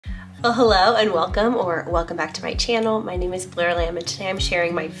Well, hello and welcome back to my channel. My name is Blair Lamb and today I'm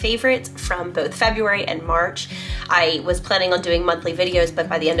sharing my favorites from both February and March. I was planning on doing monthly videos, but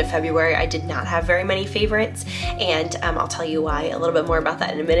by the end of February I did not have very many favorites, and I'll tell you why a little bit more about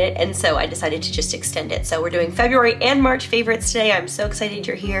that in a minute, and so I decided to just extend it. So we're doing February and March favorites today. I'm so excited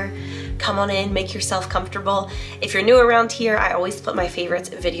you're here. Come on in, make yourself comfortable. If you're new around here, I always split my favorites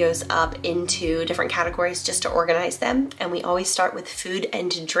videos up into different categories just to organize them, and we always start with food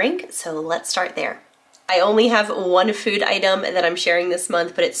and drink, so let's start there. I only have one food item that I'm sharing this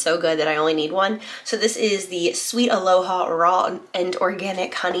month, but it's so good that I only need one. So this is the Sweet Aloha Raw and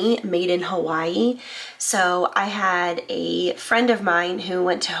Organic Honey made in Hawaii. So I had a friend of mine who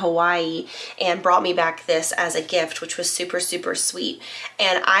went to Hawaii and brought me back this as a gift, which was super, super sweet.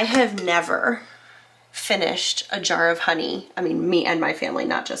 And I have never finished a jar of honey. I mean, me and my family,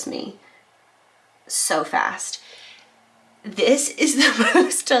 not just me, so fast. This is the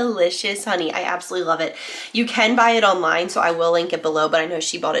most delicious honey. I absolutely love it. You can buy it online, so I will link it below, but I know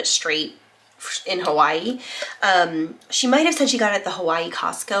she bought it straight in Hawaii. She might have said she got it at the Hawaii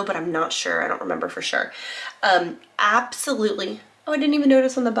Costco, but I'm not sure. I don't remember for sure. Absolutely. Oh, I didn't even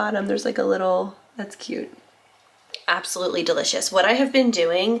notice on the bottom. There's like a little, that's cute. Absolutely delicious. What I have been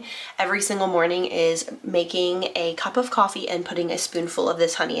doing every single morning is making a cup of coffee and putting a spoonful of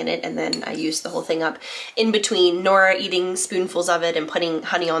this honey in it, and then I use the whole thing up in between Nora eating spoonfuls of it and putting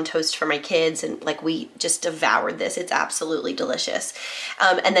honey on toast for my kids, and like we just devoured this. It's absolutely delicious.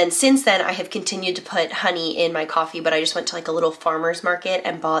 And then since then I have continued to put honey in my coffee, but I just went to like a little farmer's market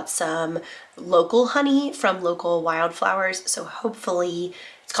and bought some local honey from local wildflowers. So hopefully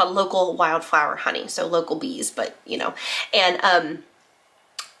it's called local wildflower honey, so local bees, but you know, and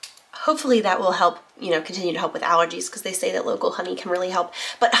hopefully that will help, you know, continue to help with allergies, because they say that local honey can really help.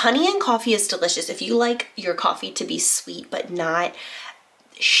 But honey and coffee is delicious. If you like your coffee to be sweet but not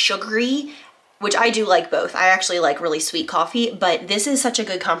sugary, which I do like both. I actually like really sweet coffee, but this is such a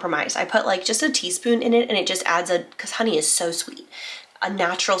good compromise. I put like just a teaspoon in it and it just adds because honey is so sweet, a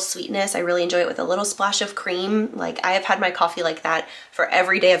natural sweetness. I really enjoy it with a little splash of cream. Like I have had my coffee like that for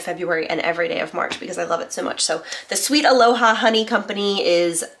every day of February and every day of March because I love it so much. So the Sweet Aloha Honey Company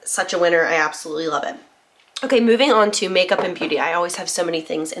is such a winner. I absolutely love it. Okay, moving on to makeup and beauty. I always have so many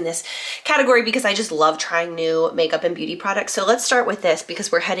things in this category because I just love trying new makeup and beauty products. So let's start with this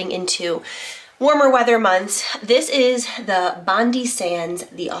because we're heading into warmer weather months. This is the Bondi Sands,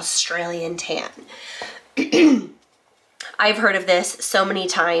 the Australian Tan. I've heard of this so many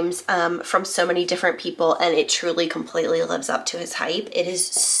times from so many different people, and it truly completely lives up to its hype. It is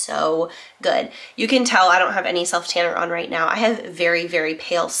so good. You can tell I don't have any self-tanner on right now. I have very, very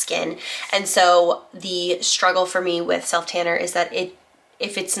pale skin, and so the struggle for me with self-tanner is that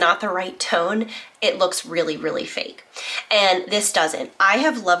if it's not the right tone, it looks really, really fake. And this doesn't. I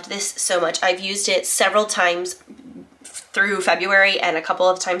have loved this so much. I've used it several times through February and a couple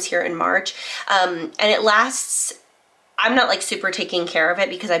of times here in March, and it lasts. I'm not like super taking care of it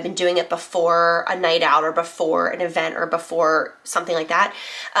because I've been doing it before a night out or before an event or before something like that.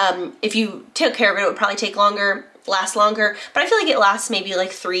 If you took care of it, it would probably take longer, last longer, but I feel like it lasts maybe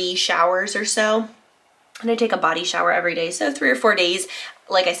like 3 showers or so. And I take a body shower every day, so 3 or 4 days.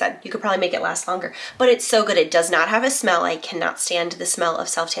 Like I said, you could probably make it last longer, but it's so good. It does not have a smell. I cannot stand the smell of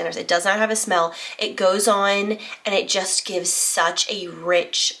self-tanners. It does not have a smell. It goes on and it just gives such a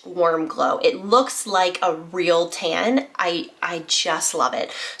rich, warm glow. It looks like a real tan. I just love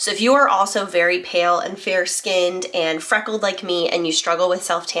it. So if you are also very pale and fair-skinned and freckled like me and you struggle with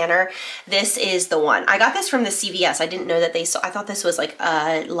self-tanner, this is the one. I got this from the CVS. I didn't know that I thought this was like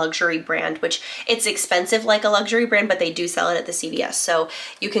a luxury brand, which it's expensive like a luxury brand, but they do sell it at the CVS. So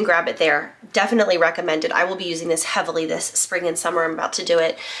you can grab it there. Definitely recommend it. I will be using this heavily this spring and summer. I'm about to do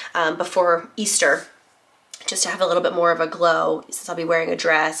it before Easter just to have a little bit more of a glow since I'll be wearing a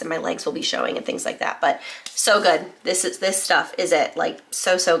dress and my legs will be showing and things like that. But so good. This stuff is it. Like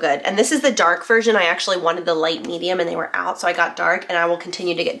so good. And this is the dark version. I actually wanted the light medium and they were out, so I got dark, and I will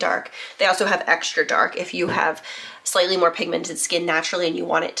continue to get dark. They also have extra dark if you have slightly more pigmented skin naturally and you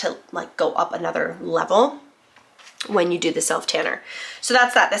want it to like go up another level when you do the self-tanner. So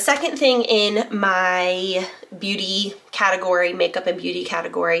that's that. The second thing in my beauty category, makeup and beauty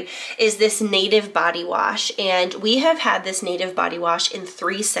category, is this Native body wash. And we have had this Native body wash in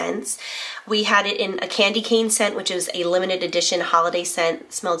 3 scents. We had it in a candy cane scent, which is a limited edition holiday scent.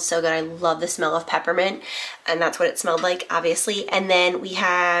 It smelled so good. I love the smell of peppermint, and that's what it smelled like, obviously. And then we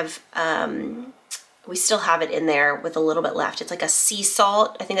have we still have it in there with a little bit left. It's like a sea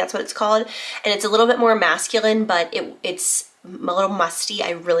salt, I think that's what it's called. And it's a little bit more masculine, but it's a little musty.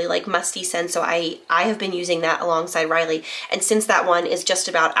 I really like musty scents, so I have been using that alongside Riley. And since that one is just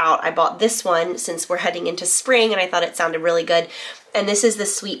about out, I bought this one since we're heading into spring, and I thought it sounded really good. And this is the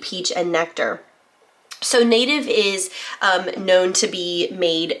Sweet Peach and Nectar. So Native is known to be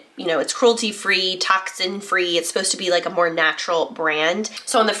made, you know, it's cruelty-free, toxin-free. It's supposed to be like a more natural brand.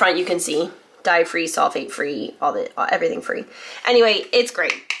 So on the front you can see dye-free, sulfate-free, everything free. Anyway, it's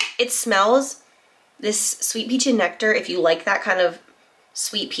great. It smells, this Sweet Peach and Nectar, if you like that kind of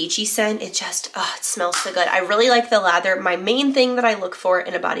sweet peachy scent, it just, oh, it smells so good. I really like the lather. My main thing that I look for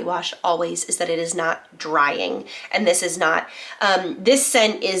in a body wash always is that it is not drying, and this is not. This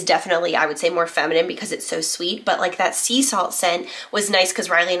scent is definitely, I would say, more feminine because it's so sweet, but like that sea salt scent was nice because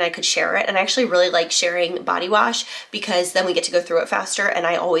Riley and I could share it, and I actually really like sharing body wash because then we get to go through it faster, and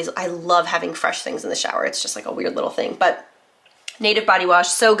I love having fresh things in the shower. It's just like a weird little thing, but Native body wash,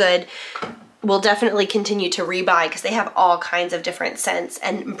 so good. We'll definitely continue to rebuy because they have all kinds of different scents,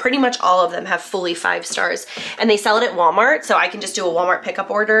 and pretty much all of them have fully 5 stars. And they sell it at Walmart, so I can just do a Walmart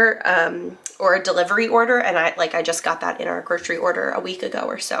pickup order or a delivery order, and I just got that in our grocery order a week ago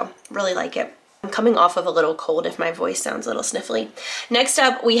or so. Really like it. I'm coming off of a little cold if my voice sounds a little sniffly. Next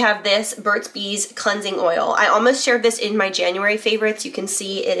up, we have this Burt's Bees Cleansing Oil. I almost shared this in my January favorites. You can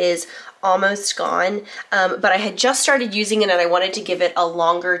see it is almost gone, but I had just started using it and I wanted to give it a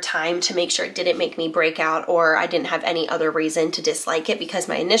longer time to make sure it didn't make me break out or I didn't have any other reason to dislike it, because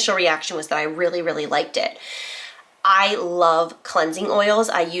my initial reaction was that I really, really liked it. I love cleansing oils.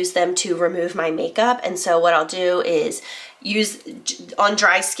 I use them to remove my makeup, and so what I'll do is use on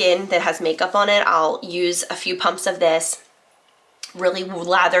dry skin that has makeup on it, I'll use a few pumps of this, really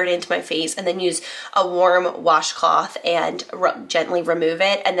lather it into my face, and then use a warm washcloth and gently remove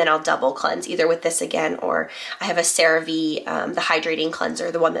it, and then I'll double cleanse either with this again, or I have a CeraVe, the hydrating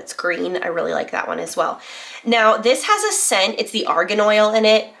cleanser, the one that's green. I really like that one as well. Now this has a scent, it's the argan oil in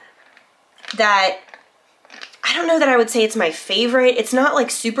it, that I don't know that I would say it's my favorite. It's not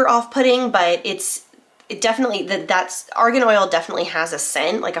like super off-putting, but it definitely, that's argan oil definitely has a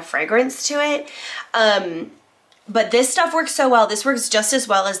scent, like a fragrance to it. But this stuff works so well. This works just as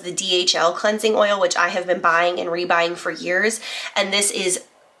well as the DHL cleansing oil, which I have been buying and rebuying for years. And this is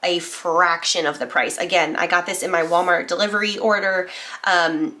a fraction of the price. Again, I got this in my Walmart delivery order.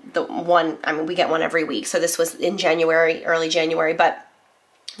 The one, I mean, we get one every week. So this was in January, early January, but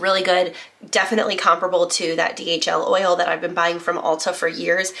really good. Definitely comparable to that DHL oil that I've been buying from Ulta for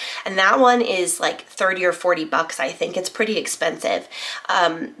years. And that one is like 30 or 40 bucks, I think. It's pretty expensive.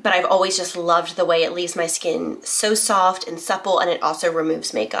 But I've always just loved the way it leaves my skin so soft and supple, and it also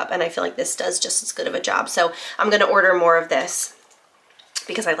removes makeup. And I feel like this does just as good of a job. So I'm gonna order more of this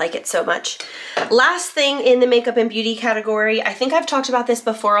because I like it so much. Last thing in the makeup and beauty category, I think I've talked about this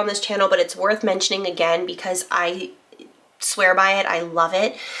before on this channel, but it's worth mentioning again because I swear by it. I love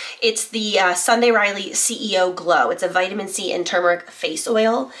it. It's the Sunday Riley CEO Glow. It's a vitamin C and turmeric face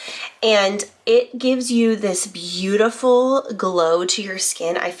oil, and it gives you this beautiful glow to your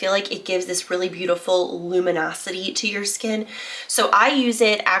skin. I feel like it gives this really beautiful luminosity to your skin. So I use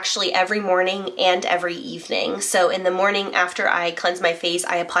it actually every morning and every evening. So in the morning after I cleanse my face,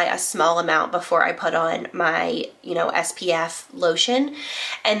 I apply a small amount before I put on my, you know, SPF lotion.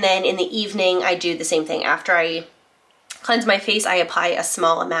 And then in the evening, I do the same thing. After I cleanse my face, I apply a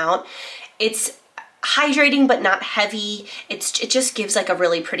small amount. It's hydrating but not heavy. It just gives like a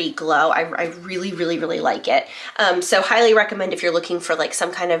really pretty glow. I really, really, really like it. So highly recommend if you're looking for like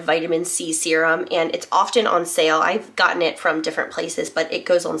some kind of vitamin C serum, and it's often on sale. I've gotten it from different places, but it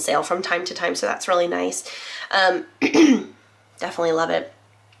goes on sale from time to time, so that's really nice. Definitely love it.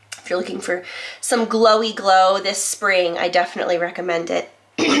 If you're looking for some glowy glow this spring, I definitely recommend it.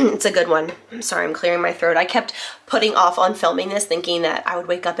 It's a good one. I'm sorry, I'm clearing my throat. I kept putting off on filming this thinking that I would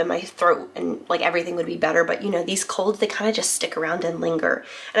wake up and my throat and like everything would be better, but you know, these colds, they kind of just stick around and linger.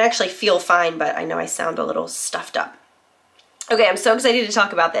 And I actually feel fine, but I know I sound a little stuffed up. Okay, I'm so excited to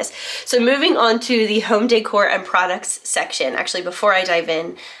talk about this. So moving on to the home decor and products section. Actually, before I dive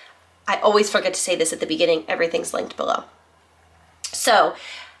in, I always forget to say this at the beginning, everything's linked below. So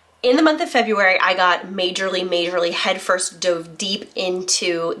in the month of February, I got majorly headfirst dove deep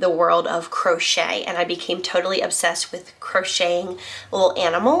into the world of crochet, and I became totally obsessed with crocheting little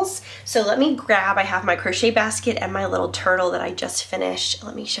animals. So let me grab, I have my crochet basket and my little turtle that I just finished.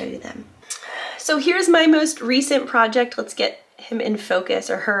 Let me show you them. So here's my most recent project. Let's get him in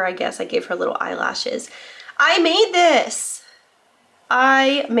focus, or her, I guess. I gave her little eyelashes. I made this.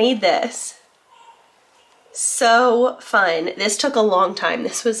 So fun. This took a long time.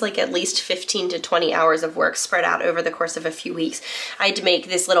 This was like at least 15 to 20 hours of work spread out over the course of a few weeks. I had to make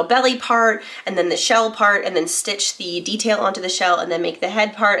this little belly part and then the shell part and then stitch the detail onto the shell and then make the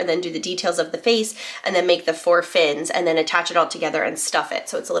head part and then do the details of the face and then make the 4 fins and then attach it all together and stuff it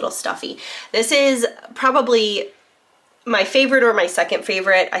so it's a little stuffy. This is probably my favorite or my second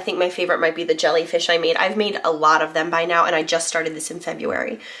favorite. I think my favorite might be the jellyfish I made. I've made a lot of them by now and I just started this in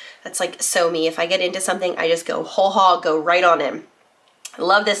February. That's like so me. If I get into something, I just go whole hog, go right on in. I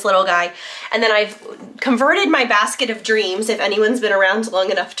love this little guy. And then I've converted my basket of dreams. If anyone's been around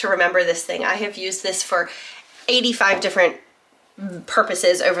long enough to remember this thing, I have used this for 85 different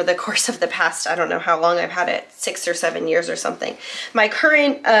purposes over the course of the past, I don't know how long I've had it, 6 or 7 years or something. My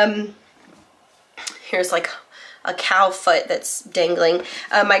current, here's like a cow foot that's dangling.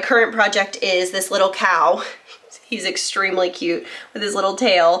 My current project is this little cow. He's extremely cute with his little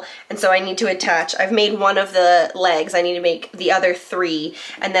tail, and so I need to attach. I've made one of the legs. I need to make the other 3,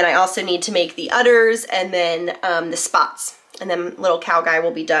 and then I also need to make the udders and then the spots. And then little cow guy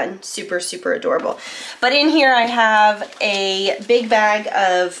will be done. Super, super adorable. But in here I have a big bag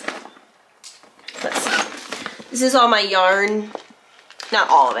of, let's see, this is all my yarn. Not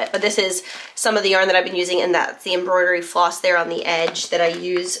all of it, but this is some of the yarn that I've been using, and that's the embroidery floss there on the edge that I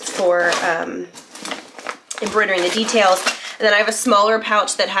use for embroidering the details. And then I have a smaller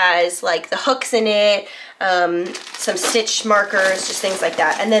pouch that has like the hooks in it, some stitch markers, just things like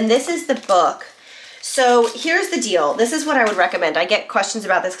that. And then this is the book. So here's the deal. This is what I would recommend. I get questions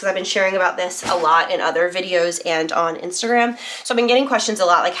about this because I've been sharing about this a lot in other videos and on Instagram. So I've been getting questions a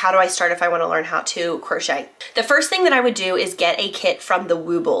lot, like how do I start if I want to learn how to crochet? The first thing that I would do is get a kit from the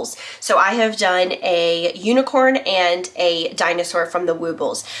Woobles. So I have done a unicorn and a dinosaur from the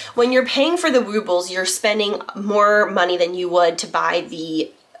Woobles. When you're paying for the Woobles, you're spending more money than you would to buy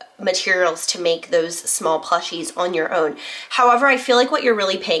the materials to make those small plushies on your own. However, I feel like what you're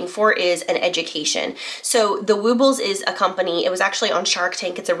really paying for is an education. So the Woobles is a company, it was actually on Shark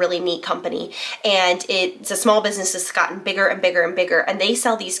Tank, it's a really neat company, and it's a small business that's gotten bigger and bigger and bigger, and they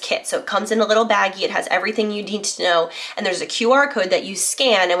sell these kits. So it comes in a little baggie, it has everything you need to know, and there's a QR code that you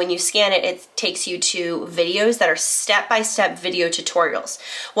scan, and when you scan it, it takes you to videos that are step-by-step video tutorials.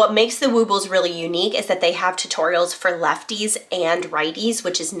 What makes the Woobles really unique is that they have tutorials for lefties and righties,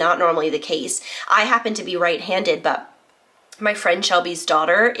 which is not normally the case. I happen to be right-handed, but my friend Shelby's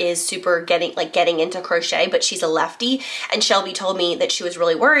daughter is super getting into crochet, but she's a lefty, and Shelby told me that she was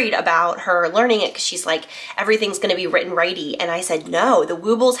really worried about her learning it because she's like, everything's going to be written righty. And I said, no, the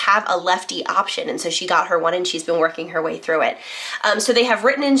Woobles have a lefty option. And so she got her one and she's been working her way through it. So they have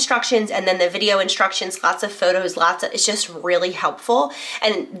written instructions and then the video instructions, lots of photos, it's just really helpful.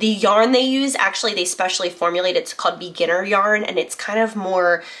 And the yarn they use, actually they specially formulate, it's called beginner yarn, and it's kind of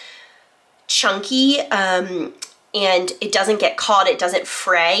more chunky, and it doesn't get caught, it doesn't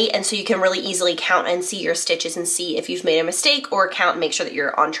fray, and so you can really easily count and see your stitches and see if you've made a mistake, or count and make sure that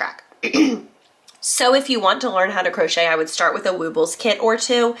you're on track. So if you want to learn how to crochet, I would start with a Woobles kit or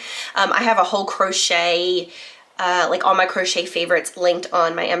 2. I have a whole crochet, like all my crochet favorites linked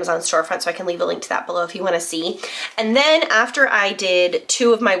on my Amazon storefront, so I can leave a link to that below if you want to see. And then after I did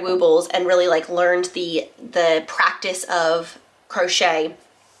 2 of my Woobles and really like learned the practice of crochet,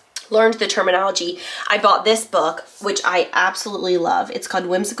 learned the terminology, I bought this book, which I absolutely love. It's called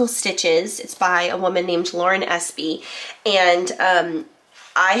Whimsical Stitches. It's by a woman named Lauren Espy, and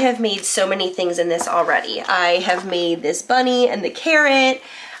I have made so many things in this already. I have made this bunny and the carrot.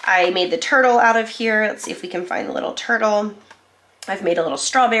 I made the turtle out of here. Let's see if we can find the little turtle. I've made a little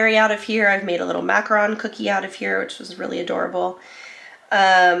strawberry out of here. I've made a little macaron cookie out of here, which was really adorable.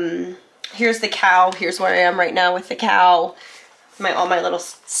 Here's the cow. Here's where I am right now with the cow. All my little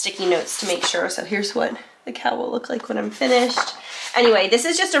sticky notes to make sure. So here's what the cow will look like when I'm finished. Anyway, this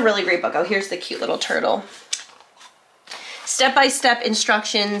is just a really great book. Oh, here's the cute little turtle. Step-by-step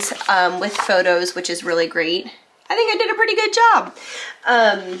instructions with photos, which is really great. I think I did a pretty good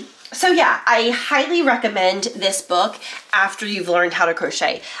job. So yeah, I highly recommend this book after you've learned how to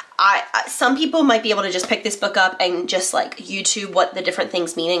crochet. Some people might be able to just pick this book up and just like YouTube what the different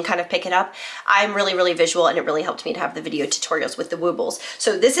things mean and kind of pick it up. I'm really, really visual, and it really helped me to have the video tutorials with the Woobles.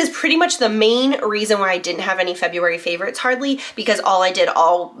 So this is pretty much the main reason why I didn't have any February favorites hardly, because all I did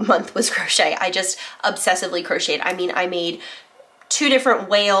all month was crochet. I just obsessively crocheted. I mean, I made 2 different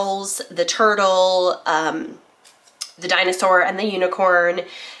whales, the turtle, the dinosaur and the unicorn,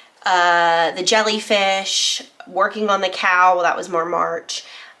 the jellyfish, working on the cow, well, that was more March.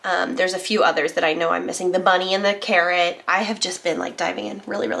 There's a few others that I know I'm missing. The bunny and the carrot. I have just been like diving in.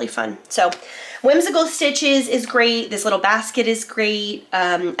 Really, really fun. So Whimsical Stitches is great. This little basket is great.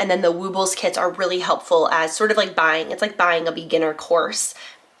 And then the Woobles kits are really helpful as sort of like it's like buying a beginner course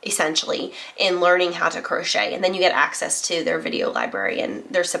essentially in learning how to crochet. And then you get access to their video library and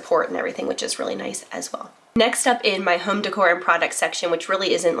their support and everything, which is really nice as well. Next up in my home decor and product section, which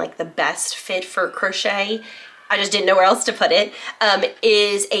really isn't like the best fit for crochet, I just didn't know where else to put it,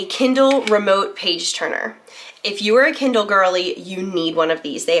 is a Kindle remote page turner. If you are a Kindle girly, you need one of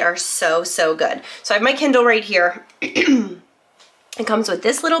these. They are so, so good. So I have my Kindle right here. It comes with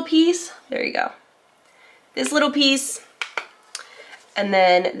this little piece. There you go. This little piece. And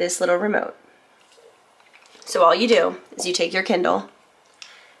then this little remote. So all you do is you take your Kindle,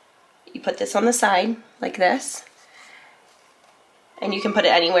 you put this on the side like this, and you can put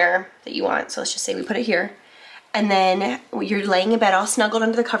it anywhere that you want. So let's just say we put it here. And then you're laying in bed all snuggled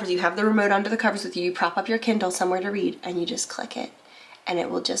under the covers. You have the remote under the covers with you. You prop up your Kindle somewhere to read and you just click it and it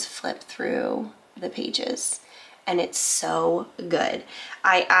will just flip through the pages. And it's so good.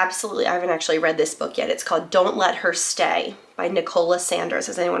 I haven't actually read this book yet. It's called Don't Let Her Stay by Nicola Sanders.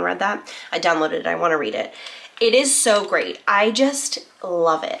 Has anyone read that? I downloaded it. I want to read it. It is so great. I just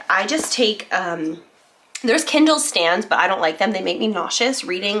love it. I just take, there's Kindle stands, but I don't like them. They make me nauseous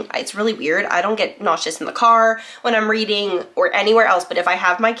reading. It's really weird. I don't get nauseous in the car when I'm reading or anywhere else, but if I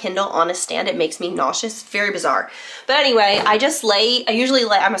have my Kindle on a stand, it makes me nauseous. Very bizarre. But anyway, I usually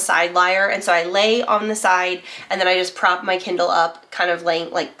lay, I'm a side liar, and so I lay on the side, and then I just prop my Kindle up, kind of laying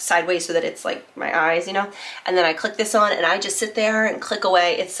like sideways so that it's like my eyes, you know? And then I click this on, and I just sit there and click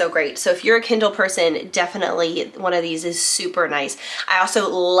away. It's so great. So if you're a Kindle person, definitely one of these is super nice. I also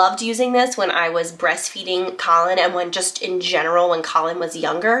loved using this when I was breastfeeding Colin and when just in general when Colin was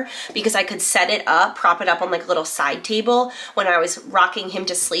younger, because I could set it up, prop it up on like a little side table when I was rocking him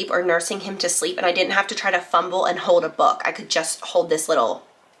to sleep or nursing him to sleep, and I didn't have to try to fumble and hold a book. I could just hold this little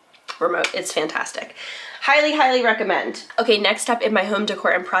remote. It's fantastic. Highly, highly recommend. Okay, next up in my home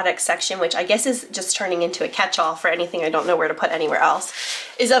decor and products section, which I guess is just turning into a catch-all for anything I don't know where to put anywhere else,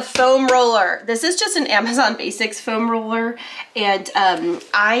 is a foam roller. This is just an Amazon Basics foam roller, and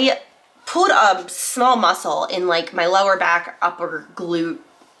I pulled a small muscle in like my lower back, upper glute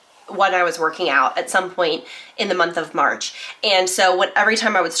when I was working out at some point in the month of March. And so every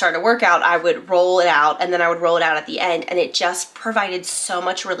time I would start a workout, I would roll it out, and then I would roll it out at the end, and it just provided so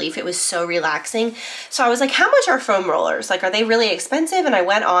much relief. It was so relaxing. So I was like, how much are foam rollers? Like, are they really expensive? And I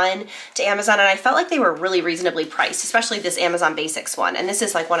went on to Amazon, and I felt like they were really reasonably priced, especially this Amazon Basics one. And this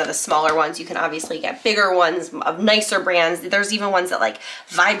is like one of the smaller ones. You can obviously get bigger ones of nicer brands. There's even ones that like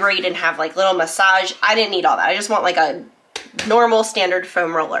vibrate and have like little massage. I didn't need all that. I just want like a normal standard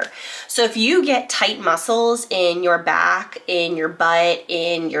foam roller. So if you get tight muscles in your back, in your butt,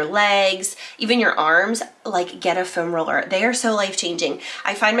 in your legs, even your arms, like get a foam roller. They are so life-changing.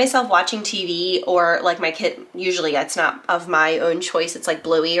 I find myself watching TV, or like my kid, usually it's not of my own choice, it's like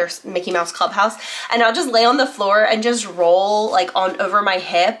Bluey or Mickey Mouse Clubhouse, and I'll just lay on the floor and just roll like on over my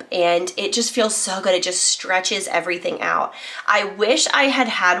hip, and it just feels so good. It just stretches everything out. I wish I had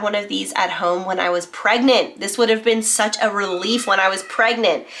had one of these at home when I was pregnant. This would have been such a relief when I was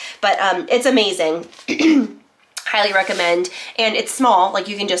pregnant, but it's amazing. Highly recommend. And it's small, like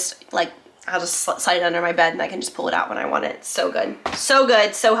you can just like, I'll just slide it under my bed and I can just pull it out when I want it. So good,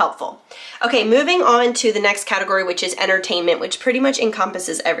 so helpful. Okay, moving on to the next category, which is entertainment, which pretty much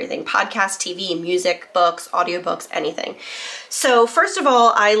encompasses everything: podcast, TV, music, books, audiobooks, anything. So first of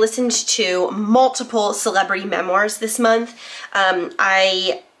all, I listened to multiple celebrity memoirs this month.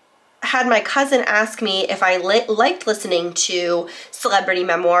 I had my cousin ask me if I liked listening to celebrity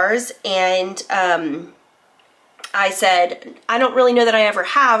memoirs, and I said, I don't really know that I ever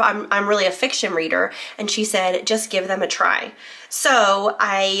have. I'm really a fiction reader. And she said, just give them a try. So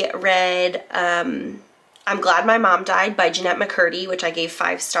I read I'm Glad My Mom Died by Jeanette McCurdy, which I gave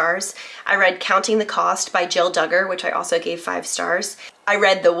 5 stars. I read Counting the Cost by Jill Duggar, which I also gave 5 stars. I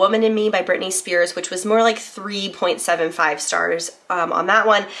read The Woman in Me by Britney Spears, which was more like 3.75 stars on that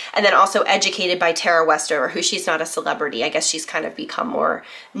one. And then also Educated by Tara Westover, who she's not a celebrity. I guess she's kind of become more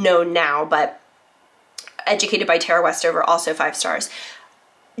known now, but Educated by Tara Westover, also 5 stars.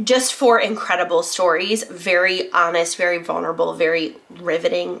 Just 4 incredible stories, very honest, very vulnerable, very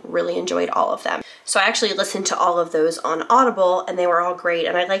riveting. Really enjoyed all of them. So I actually listened to all of those on Audible, and they were all great.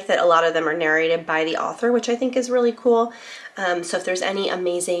 And I like that a lot of them are narrated by the author, which I think is really cool. So if there's any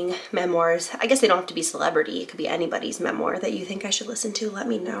amazing memoirs, I guess they don't have to be celebrity, it could be anybody's memoir that you think I should listen to, let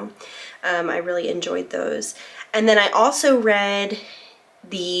me know. I really enjoyed those. And then I also read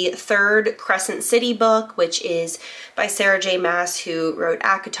the third Crescent City book, which is by Sarah J. Maas, who wrote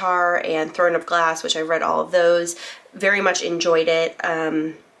ACOTAR and Throne of Glass, which I read all of those. Very much enjoyed it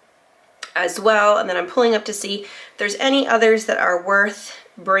as well. And then I'm pulling up to see if there's any others that are worth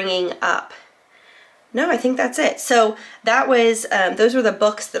bringing up. No, I think that's it. So that was, those were the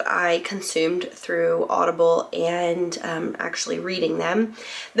books that I consumed through Audible and actually reading them.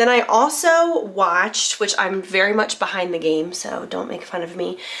 Then I also watched, which I'm very much behind the game, so don't make fun of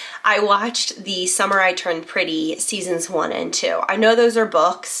me. I watched The Summer I Turned Pretty seasons 1 and 2. I know those are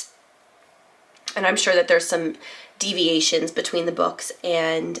books, and I'm sure that there's some deviations between the books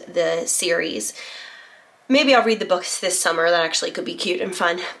and the series. Maybe I'll read the books this summer. That actually could be cute and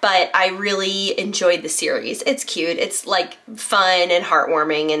fun. But I really enjoyed the series. It's cute. It's like fun and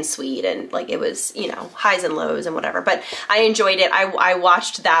heartwarming and sweet, and like it was, you know, highs and lows and whatever. But I enjoyed it. I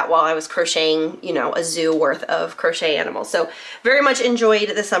watched that while I was crocheting, you know, a zoo worth of crochet animals. So very much enjoyed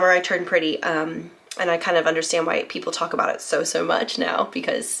The Summer I Turned Pretty. And I kind of understand why people talk about it so much now,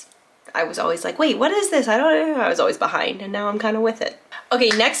 because I was always like, wait, what is this? I don't know. I was always behind, and now I'm kind of with it. Okay,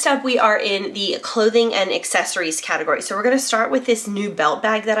 next up we are in the clothing and accessories category. So we're gonna start with this new belt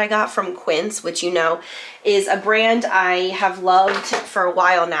bag that I got from Quince, which you know is a brand I have loved for a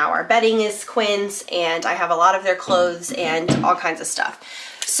while now. Our bedding is Quince, and I have a lot of their clothes and all kinds of stuff.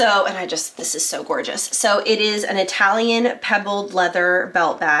 So, and this is so gorgeous. So it is an Italian pebbled leather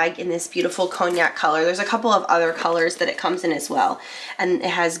belt bag in this beautiful cognac color. There's a couple of other colors that it comes in as well. And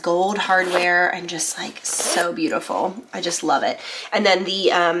it has gold hardware and just like so beautiful. I just love it. And then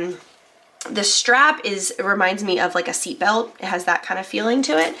the strap reminds me of like a seat belt. It has that kind of feeling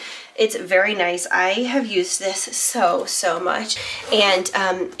to it. It's very nice. I have used this so much, and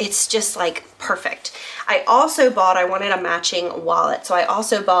it's just like perfect. I wanted a matching wallet, so I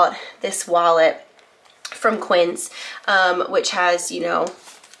also bought this wallet from Quince, which has, you know,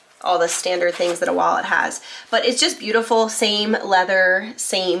 all the standard things that a wallet has, but it's just beautiful. Same leather,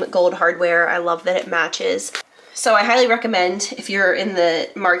 same gold hardware. I love that it matches. So I highly recommend if you're in the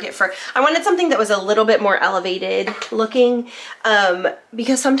market for, I wanted something that was a little bit more elevated looking,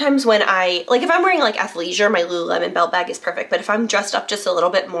 because sometimes when if I'm wearing like athleisure, my Lululemon belt bag is perfect, but if I'm dressed up just a little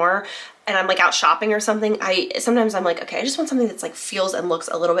bit more and I'm like out shopping or something, sometimes I'm like, okay, I just want something that's like feels and looks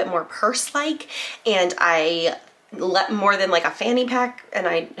a little bit more purse-like, and I let more than like a fanny pack, and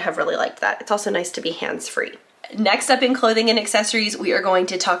I have really liked that. It's also nice to be hands-free. Next up in clothing and accessories, we are going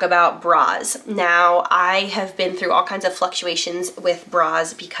to talk about bras. Now, I have been through all kinds of fluctuations with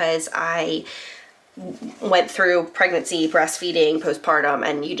bras because I went through pregnancy, breastfeeding, postpartum,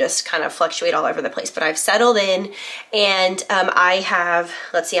 and you just kind of fluctuate all over the place. But I've settled in, and I have,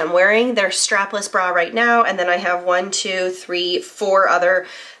 let's see, I'm wearing their strapless bra right now, and then I have 1, 2, 3, 4 other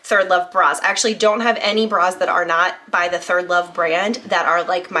Third Love bras. I actually don't have any bras that are not by the Third Love brand that are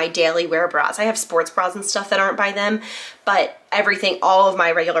like my daily wear bras. I have sports bras and stuff that aren't by them, but everything, all of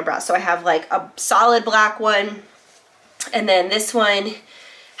my regular bras. So I have like a solid black one, and then this one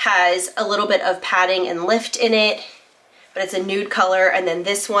has a little bit of padding and lift in it, but it's a nude color. And then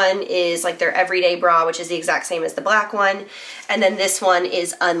this one is like their everyday bra, which is the exact same as the black one. And then this one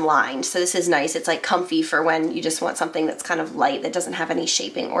is unlined. So this is nice. It's like comfy for when you just want something that's kind of light, that doesn't have any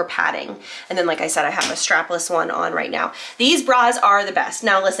shaping or padding. And then, like I said, I have a strapless one on right now. These bras are the best.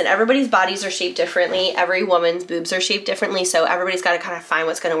 Now listen, everybody's bodies are shaped differently. Every woman's boobs are shaped differently. So everybody's got to kind of find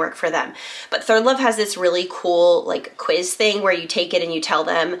what's going to work for them. But Third Love has this really cool like quiz thing where you take it and you tell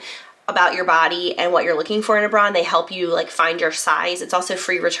them about your body and what you're looking for in a bra, and they help you like find your size. It's also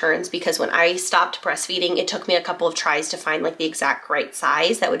free returns, because when I stopped breastfeeding, it took me a couple of tries to find like the exact right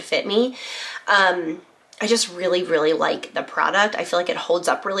size that would fit me. I just really like the product. I feel like it holds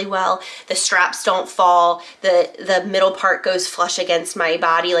up really well. The straps don't fall. The middle part goes flush against my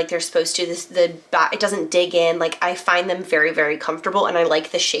body like they're supposed to. It doesn't dig in. Like, I find them very comfortable, and I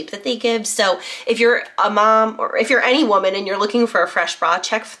like the shape that they give. So if you're a mom, or if you're any woman and you're looking for a fresh bra,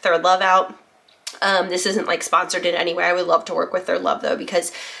 check Third Love out. This isn't like sponsored in any way. I would love to work with Third Love though,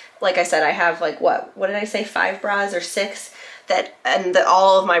 because like I said, I have like, what did I say, 5 bras or 6?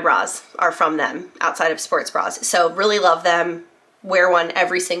 All of my bras are from them outside of sports bras. So really love them, wear one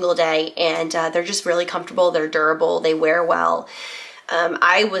every single day, and they're just really comfortable. They're durable, they wear well.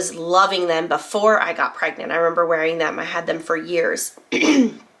 I was loving them before I got pregnant. I remember wearing them. I had them for years.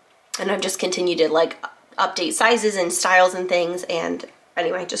 And I've just continued to like update sizes and styles and things, and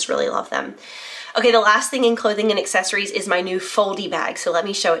anyway, just really love them. Okay, the last thing in clothing and accessories is my new foldy bag. So let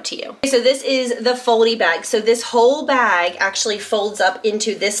me show it to you. Okay, so this is the foldy bag. So this whole bag actually folds up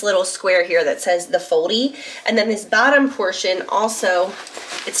into this little square here that says the foldy. And then this bottom portion also,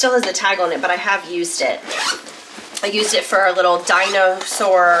 it still has the tag on it, but I have used it. I used it for our little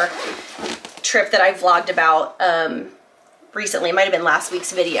dinosaur trip that I vlogged about recently. It might have been last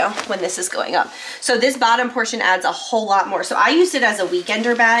week's video when this is going up. So this bottom portion adds a whole lot more. So I used it as a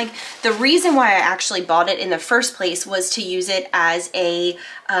weekender bag. The reason why I actually bought it in the first place was to use it as a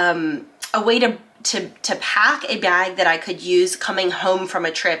way to pack a bag that I could use coming home from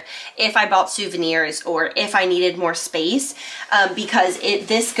a trip if I bought souvenirs or if I needed more space, because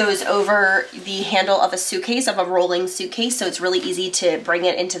this goes over the handle of a suitcase, of a rolling suitcase, so it's really easy to bring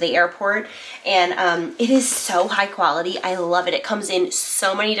it into the airport. And it is so high quality. I love it. It comes in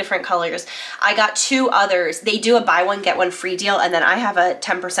so many different colors. I got 2 others. They do a buy one get one free deal, and then I have a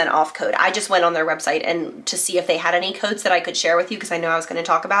 10% off code. I just went on their website and to see if they had any codes that I could share with you, because I know I was going to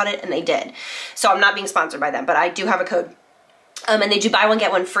talk about it, and they did. So I'm not being sponsored by them, but I do have a code. And they do buy one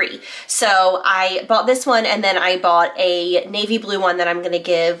get one free. So I bought this one, and then I bought a navy blue one that I'm going to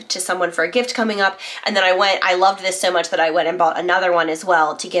give to someone for a gift coming up. And then I loved this so much that I went and bought another one as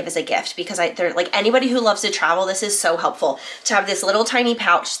well to give as a gift, because they're like, anybody who loves to travel, this is so helpful to have this little tiny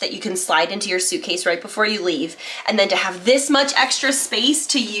pouch that you can slide into your suitcase right before you leave, and then to have this much extra space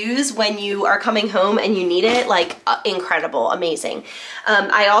to use when you are coming home and you need it. Like incredible, amazing.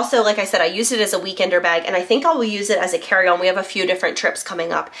 I also, like I said, I used it as a weekender bag, and I think I will use it as a carry-on. We have a few different trips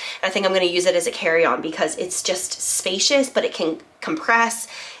coming up, and I think I'm going to use it as a carry-on because it's just spacious, but it can compress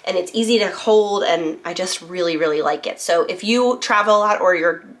and it's easy to hold, and I just really, really like it. So if you travel a lot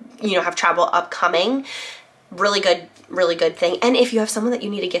or have travel upcoming, really good thing. And if you have someone that you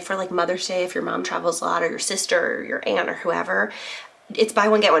need a gift for, like Mother's Day, if your mom travels a lot, or your sister or your aunt or whoever, it's buy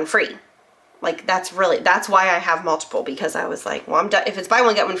one get one free. Like that's why I have multiple, because I was like, well, if it's buy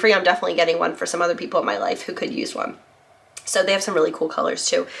one get one free, I'm definitely getting one for some other people in my life who could use one. So they have some really cool colors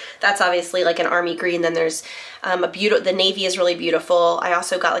too. That's obviously like an army green. Then there's the navy is really beautiful. I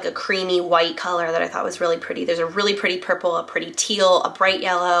also got like a creamy white color that I thought was really pretty. There's a really pretty purple, a pretty teal, a bright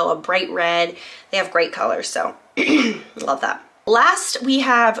yellow, a bright red. They have great colors, so love that. Last, we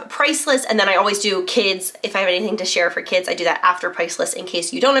have Priceless, and then I always do kids. If I have anything to share for kids, I do that after Priceless. In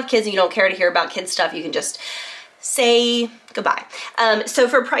case you don't have kids and you don't care to hear about kids stuff, you can just say goodbye. So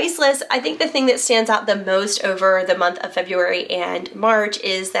for Priceless, I think the thing that stands out the most over the month of February and March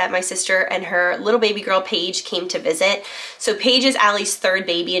is that my sister and her little baby girl Paige came to visit. So Paige is Allie's 3rd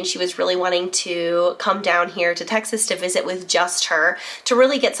baby, and she was really wanting to come down here to Texas to visit with just her, to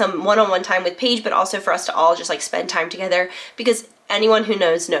really get some one-on-one time with Paige, but also for us to all just like spend time together, because anyone who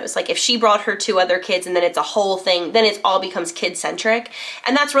knows, like if she brought her 2 other kids and then it's a whole thing, then it all becomes kid-centric,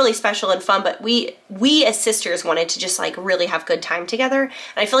 and that's really special and fun. But we as sisters wanted to just like really have good time together, and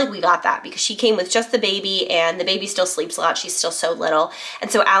I feel like we got that because she came with just the baby, and the baby still sleeps a lot. She's still so little,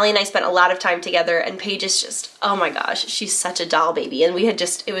 and so Allie and I spent a lot of time together, and Paige is just, oh my gosh, she's such a doll baby, and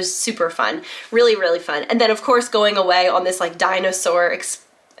it was super fun, really, really fun. And then of course going away on this like dinosaur,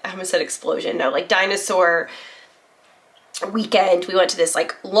 I almost said explosion, no, like dinosaur weekend. We went to this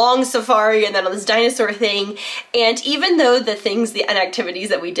like long safari and then on this dinosaur thing, and even though the things and activities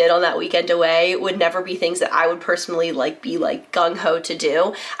that we did on that weekend away would never be things that I would personally like be like gung-ho to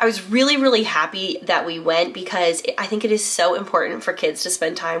do, I was really, really happy that we went, because I think it is so important for kids to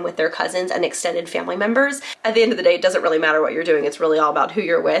spend time with their cousins and extended family members. At the end of the day, it doesn't really matter what you're doing, it's really all about who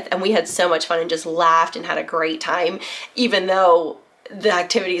you're with, and we had so much fun and just laughed and had a great time, even though the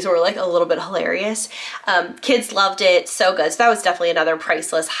activities were like a little bit hilarious. Kids loved it, so good. So that was definitely another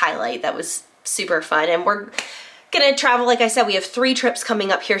Priceless highlight that was super fun. And we're gonna travel, like I said, we have 3 trips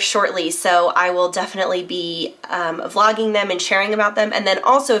coming up here shortly, so I will definitely be vlogging them and sharing about them. And then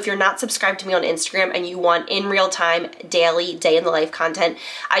also, if you're not subscribed to me on Instagram and you want in real time, daily, day in the life content,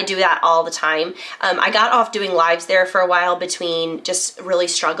 I do that all the time. I got off doing lives there for a while between just really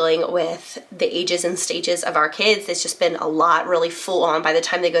struggling with the ages and stages of our kids. It's just been a lot, really full on. By the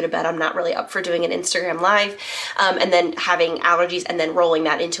time they go to bed, I'm not really up for doing an Instagram live, and then having allergies and then rolling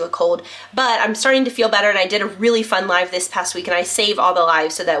that into a cold. But I'm starting to feel better, and I did a really fun live this past week, and I save all the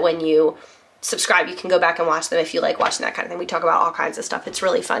lives so that when you subscribe, you can go back and watch them if you like watching that kind of thing. We talk about all kinds of stuff. It's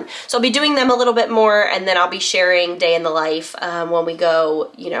really fun. So I'll be doing them a little bit more, and then I'll be sharing day in the life when we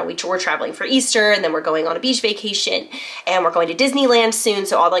go, we're traveling for Easter, and then we're going on a beach vacation, and we're going to Disneyland soon.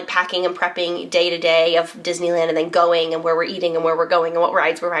 So all like packing and prepping day to day of Disneyland, and then going, and where we're eating, and where we're going, and what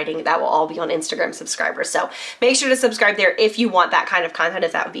rides we're riding. That will all be on Instagram subscribers. So make sure to subscribe there if you want that kind of content,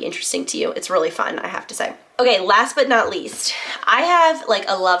 if that would be interesting to you. It's really fun, I have to say. Okay, last but not least, I have like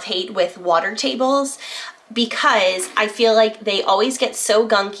a love-hate with water tables, because I feel like they always get so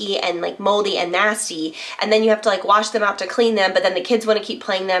gunky and like moldy and nasty, and then you have to like wash them out to clean them, but then the kids want to keep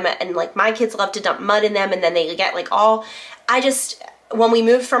playing them, and like my kids love to dump mud in them, and then they get like all, when we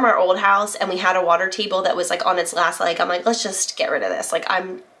moved from our old house and we had a water table that was like on its last leg, I'm like, let's just get rid of this. Like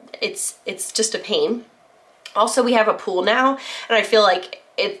it's just a pain. Also, we have a pool now, and I feel like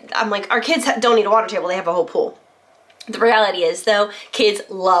I'm like, our kids don't need a water table, they have a whole pool. The reality is though, kids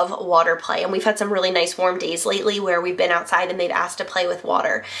love water play, and we've had some really nice warm days lately where we've been outside and they've asked to play with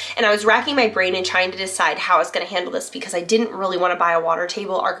water. And I was racking my brain and trying to decide how I was going to handle this because I didn't really want to buy a water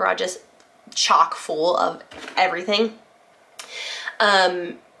table. Our garage is chock full of everything.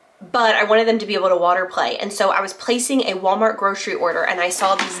 But I wanted them to be able to water play. And so I was placing a Walmart grocery order and I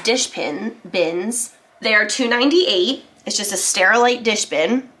saw these dish bins. They are $2.98. It's just a Sterilite dish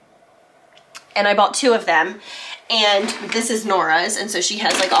bin. And I bought 2 of them. And this is Nora's. And so she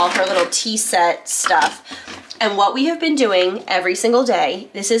has like all her little tea set stuff. And what we have been doing every single day,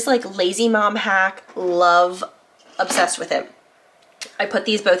 this is like lazy mom hack, love, obsessed with it. I put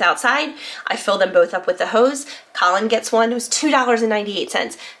these both outside. I fill them both up with the hose. Colin gets one. It was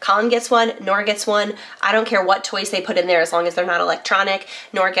 $2.98. Colin gets one. Nora gets one. I don't care what toys they put in there as long as they're not electronic.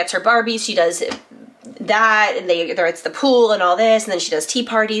 Nora gets her Barbies. She does that, and it's the pool and all this, and then she does tea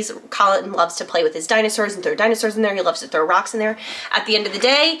parties. Colin loves to play with his dinosaurs and throw dinosaurs in there. He loves to throw rocks in there. At the end of the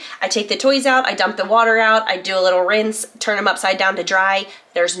day, I take the toys out, I dump the water out, I do a little rinse, turn them upside down to dry.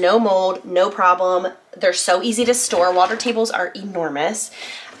 There's no mold, no problem. They're so easy to store. Water tables are enormous.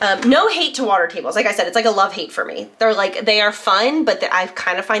 No hate to water tables. Like I said, it's like a love-hate for me. They are fun, but I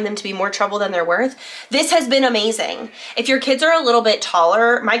kind of find them to be more trouble than they're worth. This has been amazing. If your kids are a little bit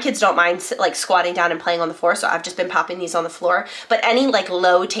taller, my kids don't mind like squatting down and playing on the floor, so I've just been popping these on the floor. But any like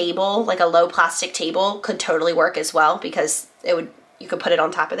low table, like a low plastic table could totally work as well because you could put it on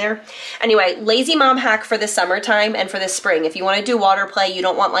top of there. Anyway, lazy mom hack for the summertime and for the spring. If you want to do water play, you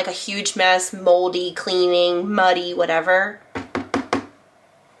don't want like a huge mess, moldy, cleaning, muddy, whatever.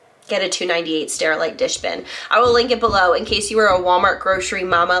 Get a $2.98 Sterilite dish bin. I will link it below in case you were a Walmart grocery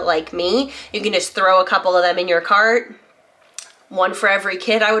mama like me. You can just throw a couple of them in your cart. One for every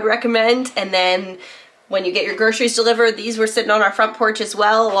kid, I would recommend. And then when you get your groceries delivered, these were sitting on our front porch as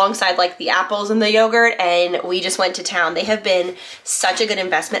well, alongside like the apples and the yogurt, and we just went to town. They have been such a good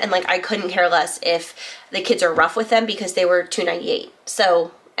investment, and like I couldn't care less if the kids are rough with them because they were $2.98.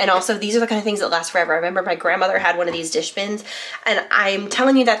 So, and also these are the kind of things that last forever. I remember my grandmother had one of these dish bins, and I'm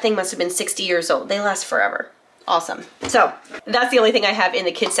telling you that thing must have been 60 years old. They last forever. Awesome. So that's the only thing I have in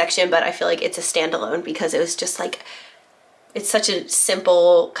the kids section, but I feel like it's a standalone because it was just like, it's such a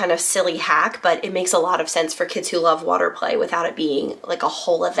simple kind of silly hack, but it makes a lot of sense for kids who love water play without it being like a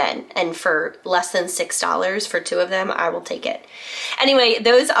whole event. And for less than $6 for 2 of them, I will take it. Anyway,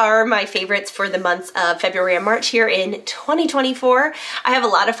 those are my favorites for the months of February and March here in 2024. I have a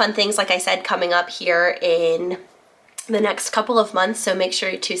lot of fun things, like I said, coming up here in the next couple of months, so make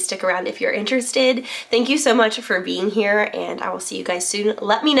sure to stick around if you're interested. Thank you so much for being here, and I will see you guys soon.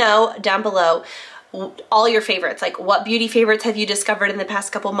 Let me know down below all your favorites, like what beauty favorites have you discovered in the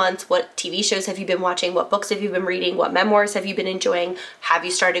past couple months, what TV shows have you been watching, what books have you been reading, what memoirs have you been enjoying, have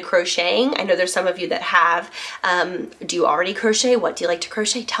you started crocheting? I know there's some of you that have. Do you already crochet? What do you like to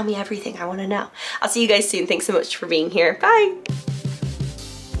crochet? Tell me everything, I want to know. I'll see you guys soon. Thanks so much for being here. Bye.